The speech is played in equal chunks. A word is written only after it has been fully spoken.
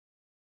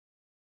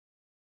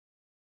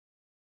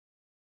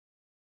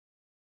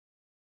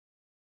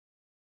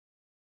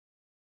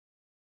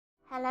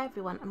Hello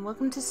everyone and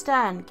welcome to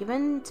Stern,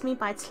 given to me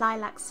by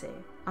Tlylaxu.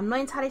 I'm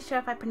not entirely sure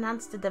if I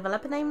pronounced the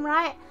developer name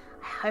right.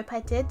 I hope I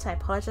did, so I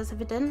apologise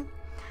if I didn't.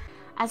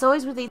 As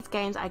always with these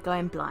games, I go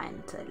in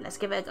blind, so let's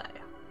give it a go.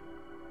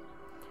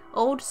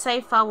 Old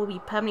save file will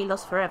be permanently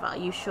lost forever, are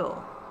you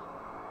sure?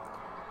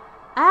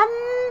 I've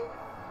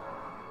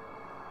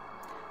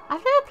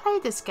never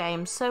played this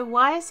game, so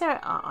why is there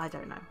I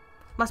don't know.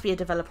 Must be a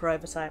developer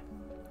oversight.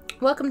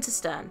 Welcome to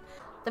Stern.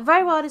 The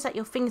very world is at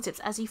your fingertips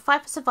as you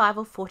fight for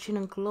survival, fortune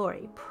and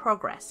glory.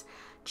 Progress.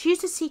 Choose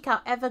to seek out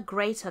ever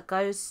greater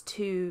goals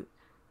to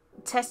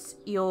test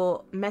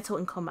your mettle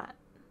in combat.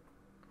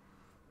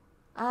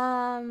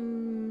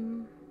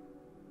 Something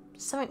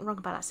wrong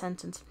about that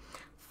sentence.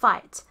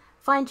 Fight.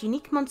 Find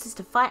unique monsters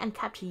to fight and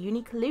capture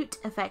unique loot,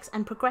 effects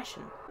and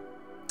progression.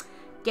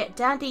 Get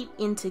down deep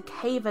into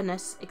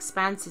cavernous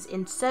expanses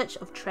in search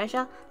of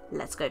treasure.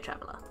 Let's go,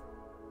 traveller.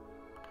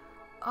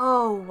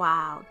 Oh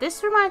wow,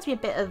 this reminds me a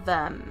bit of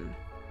I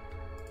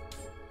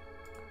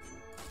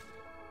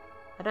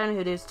don't know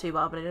who those two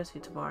are, but it is who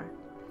tomorrow.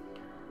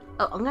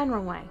 Oh, I'm going the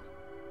wrong way.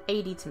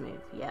 AD to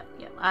move. Yep,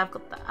 I've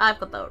got that.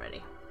 I've got that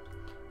already.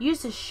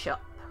 Use the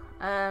shop.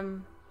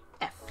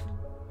 F.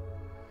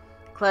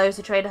 Close.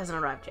 The trader hasn't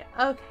arrived yet.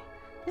 Okay,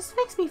 this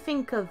makes me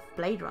think of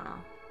Blade Runner.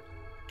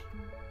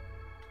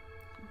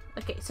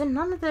 Okay, so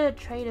none of the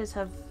traders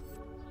have.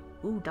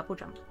 Ooh, double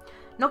jump.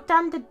 Knock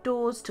down the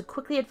doors to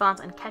quickly advance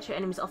and catch your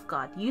enemies off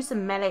guard. Use the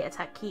melee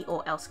attack key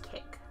or else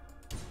kick.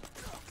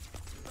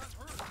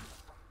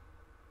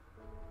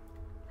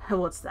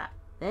 What's that?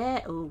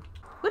 There. Ooh.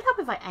 Would help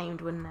if I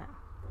aimed, wouldn't it?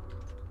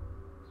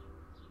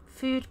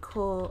 Food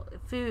core.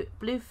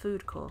 Blue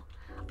food core.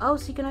 Oh,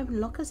 so you can open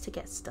lockers to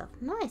get stuff.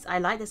 Nice. I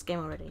like this game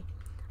already.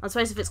 I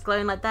suppose if it's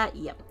glowing like that,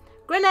 yep.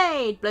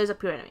 Grenade! Blows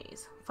up your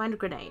enemies. Find a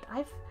grenade.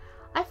 I've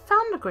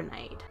found a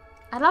grenade.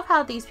 I love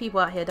how these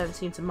people out here don't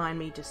seem to mind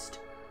me just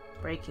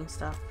breaking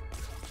stuff.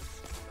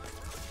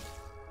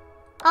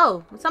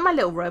 Oh, was that my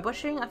little robot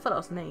shooting? I thought that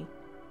was me.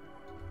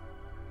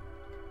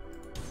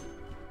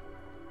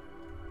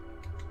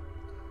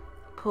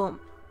 Poor.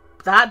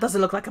 That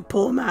doesn't look like a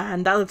poor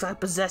man. That looks like a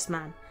possessed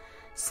man.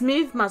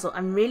 Smooth muzzle.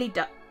 I'm really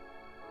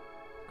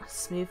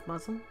Smooth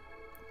muzzle?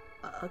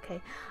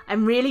 Okay.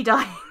 I'm really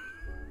dying.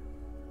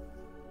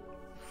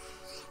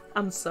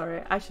 I'm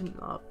sorry. I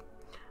shouldn't laugh.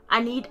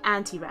 I need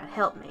anti-rad.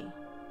 Help me.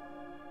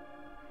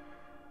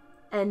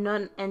 A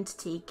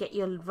non-entity, get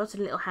your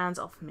rotten little hands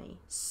off me.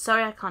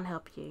 Sorry I can't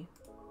help you.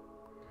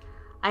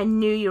 I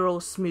knew you're all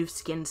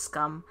smooth-skinned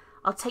scum.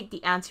 I'll take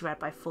the anti-rad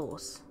by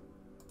force.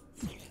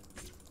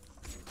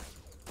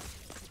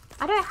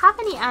 I don't have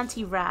any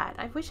anti-rad.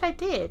 I wish I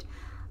did.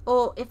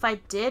 Or if I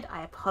did,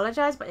 I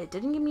apologise, but it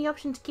didn't give me the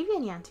option to give you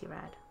any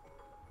anti-rad.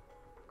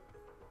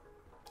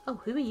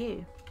 Oh, who are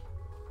you?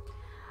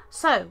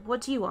 So,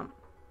 what do you want?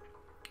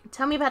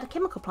 Tell me about a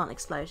chemical plant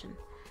explosion.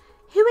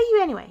 Who are you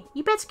anyway?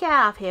 You better get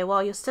out of here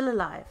while you're still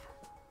alive.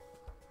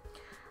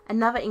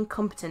 Another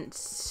incompetent,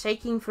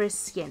 shaking for his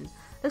skin.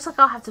 Looks like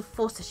I'll have to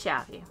force the shit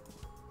out of you.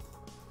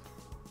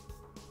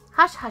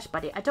 Hush, hush,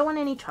 buddy. I don't want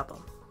any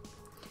trouble.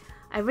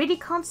 I really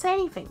can't say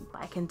anything,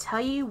 but I can tell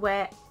you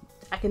where...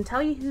 I can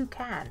tell you who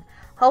can.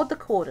 Hold the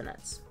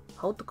coordinates.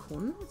 Hold the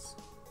coordinates?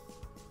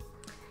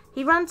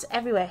 He runs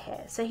everywhere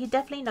here, so he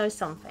definitely knows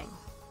something.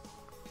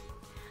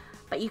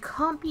 But you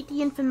can't beat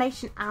the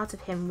information out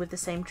of him with the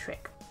same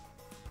trick.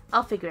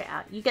 I'll figure it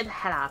out. You get the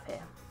hell out of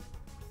here.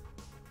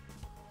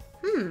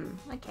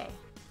 Okay.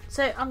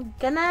 So I'm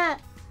gonna...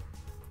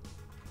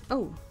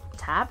 Oh,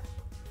 tab.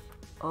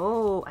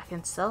 Oh, I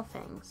can sell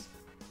things.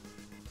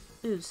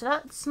 Ooh, so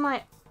that's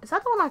my... Is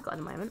that the one I've got at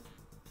the moment?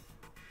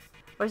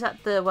 Or is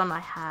that the one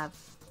I have?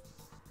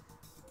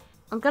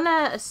 I'm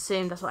gonna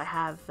assume that's what I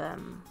have.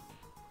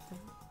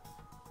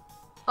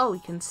 Oh,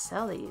 you can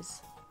sell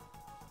these.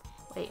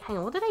 Wait, hang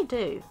on. What do they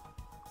do?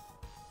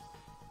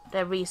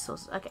 Their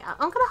resources. Okay, I'm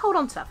going to hold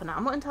on to that for now.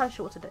 I'm not entirely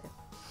sure what to do.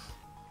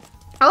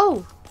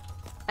 Oh!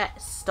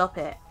 Stop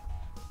it.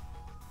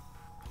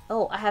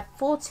 Oh, I have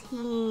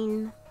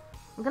 14.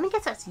 I'm going to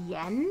guess that's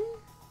yen.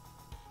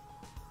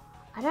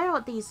 I don't know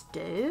what these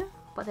do,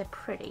 but they're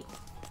pretty.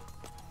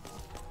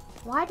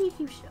 Why do you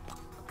keep...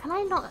 Can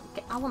I not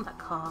get... I want that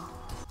car.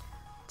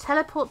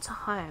 Teleport to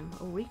home.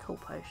 Oh, recall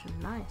potion.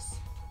 Nice.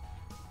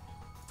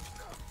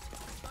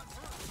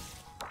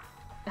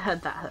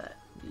 That hurt.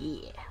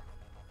 Yeah.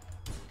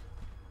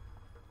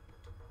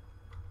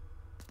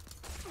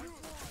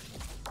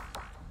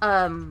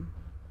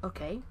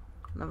 Okay.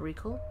 Another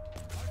recall.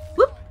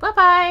 Whoop!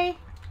 Bye-bye!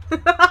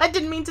 I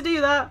didn't mean to do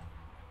that.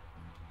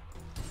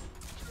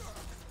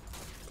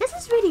 This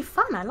is really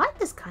fun. I like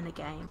this kind of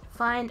game.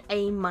 Find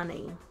a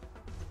money.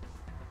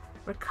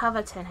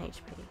 Recover 10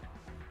 HP.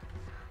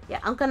 Yeah,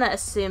 I'm gonna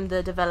assume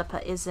the developer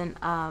isn't,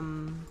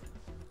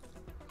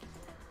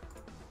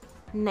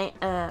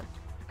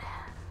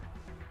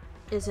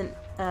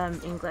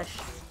 English.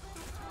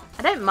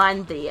 I don't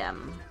mind the,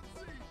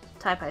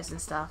 typos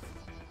and stuff.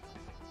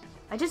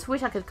 I just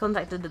wish I could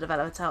contact the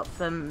developer to help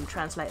them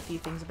translate a few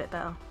things a bit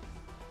better.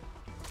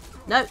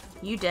 Nope,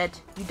 you dead.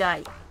 You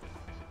die.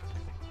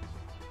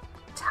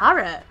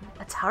 turret.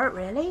 A turret,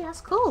 really?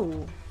 That's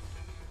cool.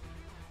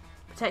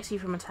 Protects you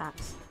from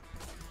attacks.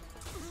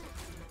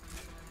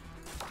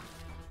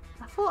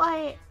 I thought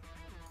I...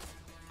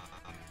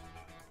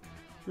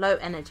 Low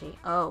energy.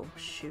 Oh,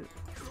 shoot.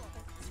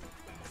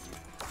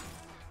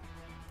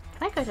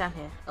 Can I go down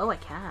here? Oh, I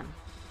can.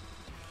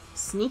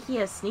 Sneaky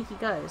as sneaky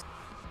goes.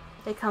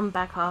 They come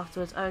back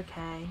afterwards.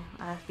 Okay,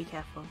 I have to be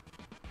careful.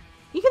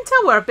 You can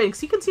tell where I've been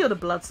because you can see all the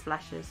blood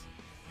splashes.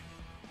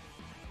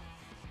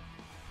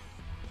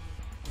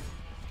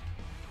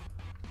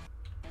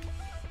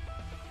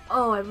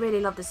 Oh, I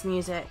really love this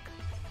music.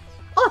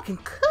 Oh, I can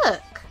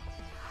cook!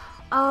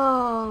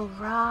 Oh,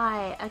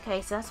 right. Okay,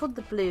 so that's what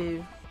the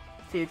blue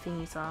food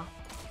thingies are.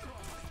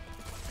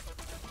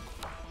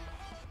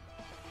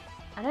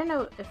 I don't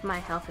know if my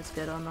health is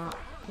good or not.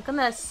 I'm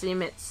gonna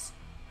assume it's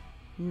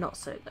not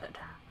so good.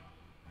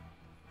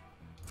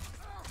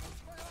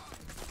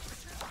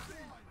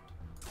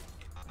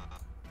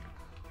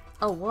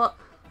 Oh, what?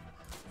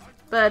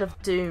 Bird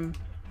of Doom.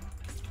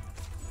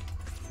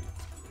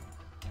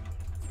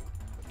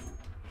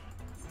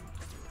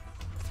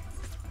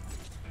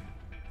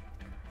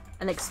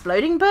 An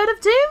exploding bird of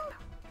doom?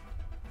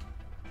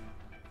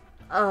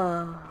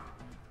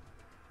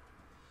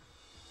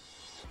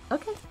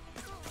 Okay.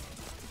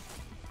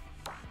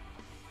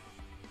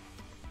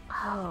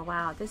 Oh,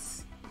 wow,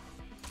 this...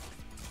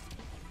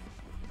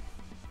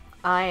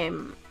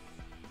 Am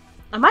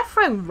I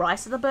throwing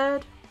rice at the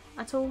bird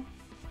at all?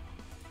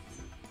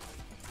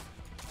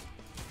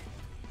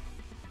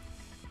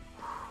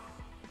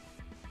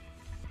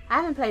 I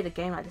haven't played a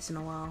game like this in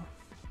a while.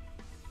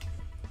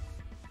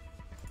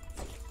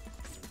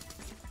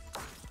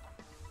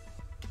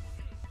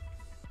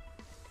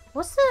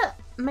 What's the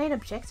main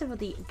objective of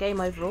the game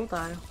overall,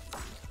 though?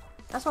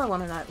 That's what I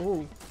want to know.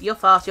 Ooh, you're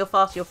fast, you're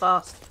fast, you're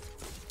fast.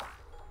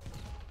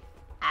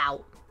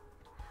 Ow.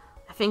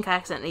 I think I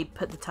accidentally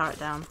put the turret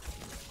down.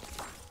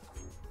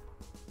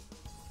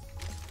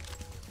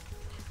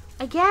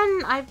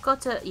 Again, I've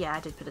got to... Yeah, I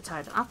did put the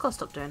turret down. I've got to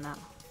stop doing that.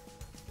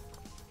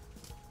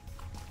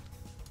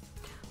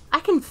 I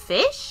can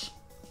fish?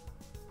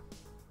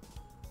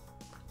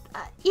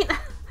 You know,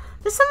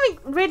 there's something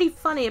really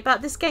funny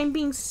about this game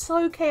being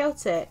so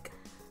chaotic.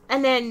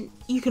 And then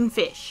you can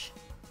fish.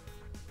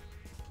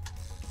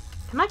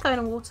 Can I go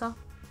in the water?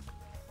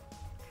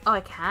 Oh, I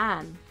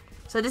can.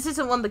 So this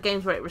isn't one of the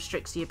games where it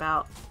restricts you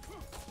about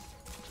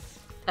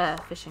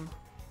fishing.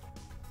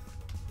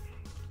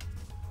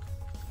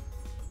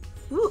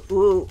 Ooh,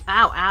 ooh,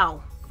 ow,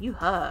 ow. You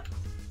hurt.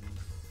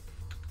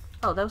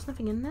 Oh, there was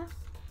nothing in there?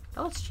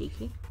 That was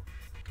cheeky.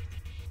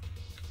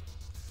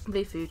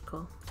 Blue food,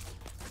 cool.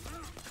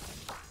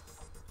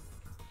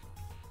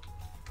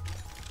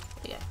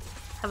 There you go.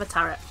 Have a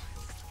turret.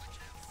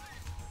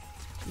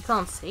 You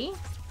can't see?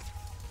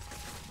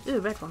 Ooh,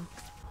 red one.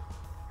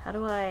 How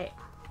do I...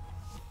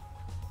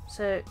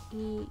 So,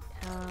 don't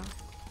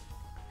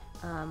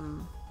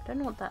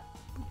know what that...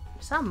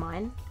 Is that a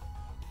mine?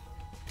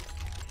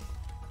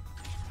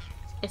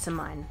 It's a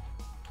mine.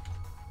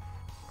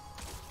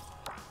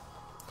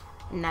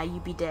 Now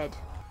you be dead.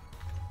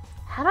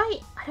 How do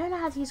I don't know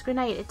how to use a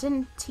grenade. It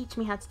didn't teach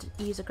me how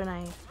to use a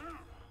grenade.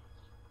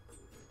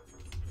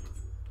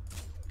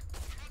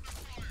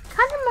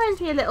 Kind of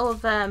reminds me a little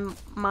of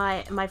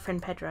my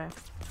friend Pedro.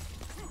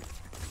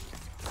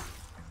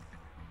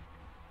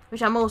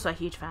 Which I'm also a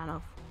huge fan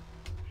of.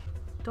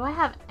 Do I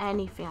have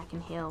anything I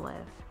can heal with?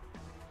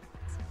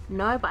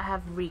 No, but I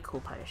have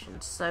recall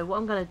potions. So what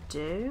I'm going to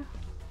do...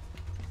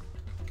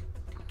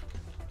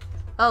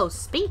 Oh,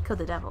 speak of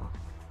the devil.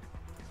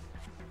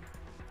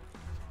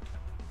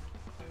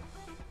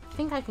 I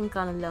think I can go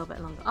on a little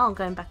bit longer. Oh, I'm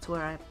going back to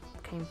where I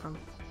came from.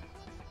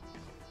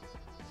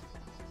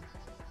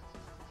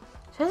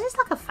 So is this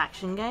like a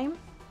faction game?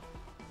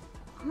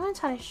 I'm not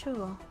entirely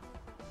sure.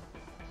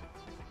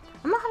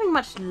 I'm not having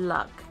much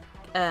luck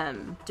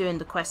doing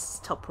the quests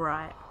top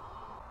right.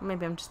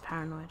 Maybe I'm just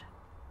paranoid.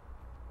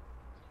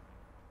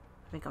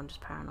 I think I'm just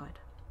paranoid.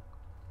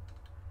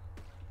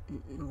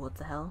 What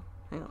the hell?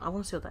 Hang on, I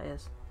want to see what that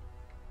is.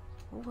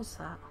 What was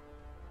that?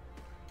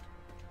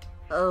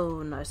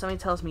 Oh no, something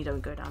tells me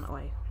don't go down that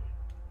way.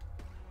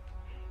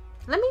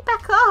 Let me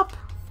back up!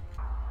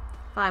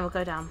 Fine, we'll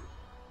go down.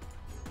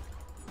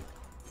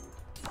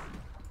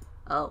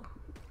 Oh.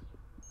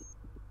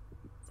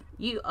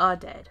 You are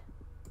dead.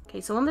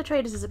 Okay, so one of the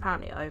traders is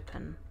apparently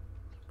open.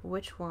 But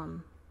which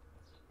one?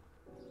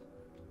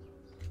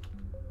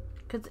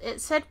 Because it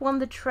said one of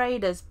the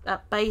traders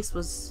at base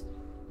was...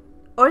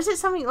 Or is it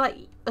something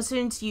like, as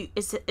soon as you...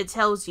 It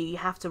tells you you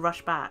have to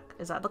rush back?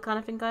 Is that the kind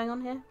of thing going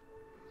on here?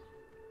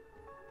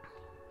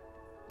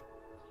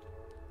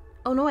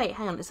 Oh no, wait,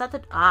 hang on. Is that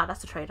the... Ah,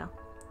 that's the trader.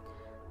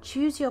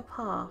 Choose your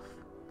path.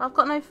 I've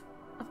got no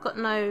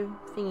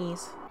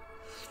thingies.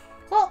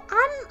 Well,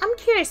 I'm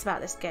curious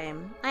about this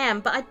game. I am,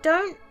 but I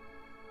don't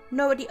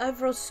know what the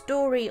overall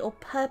story or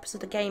purpose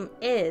of the game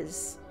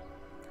is.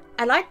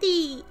 I like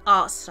the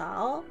art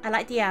style. I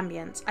like the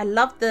ambience. I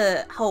love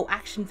the whole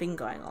action thing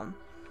going on.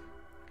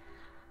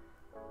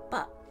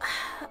 But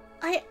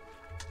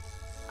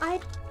I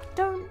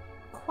don't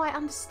quite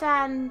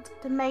understand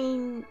the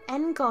main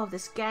end goal of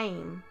this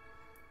game.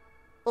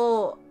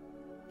 Or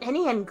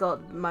any end goal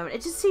at the moment.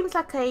 It just seems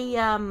like a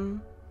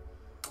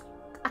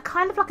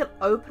kind of like an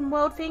open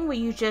world thing where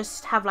you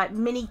just have like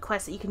mini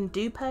quests that you can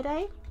do per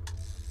day.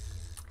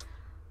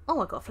 Oh,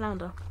 I got a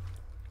flounder.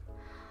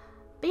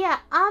 But yeah,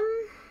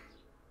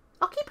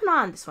 I'll keep an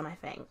eye on this one, I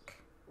think.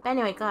 But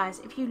anyway, guys,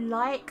 if you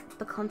like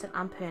the content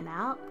I'm putting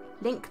out,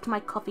 link to my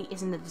coffee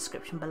is in the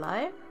description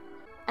below.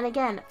 And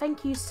again,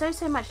 thank you so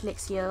much,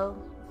 Lixio,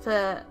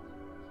 for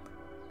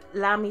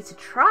allowing me to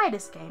try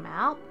this game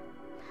out.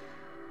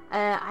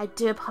 I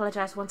do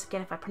apologise once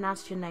again if I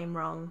pronounced your name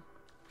wrong.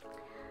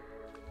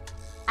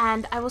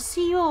 And I will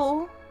see you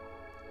all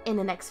in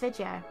the next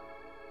video.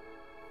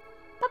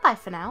 Bye bye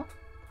for now.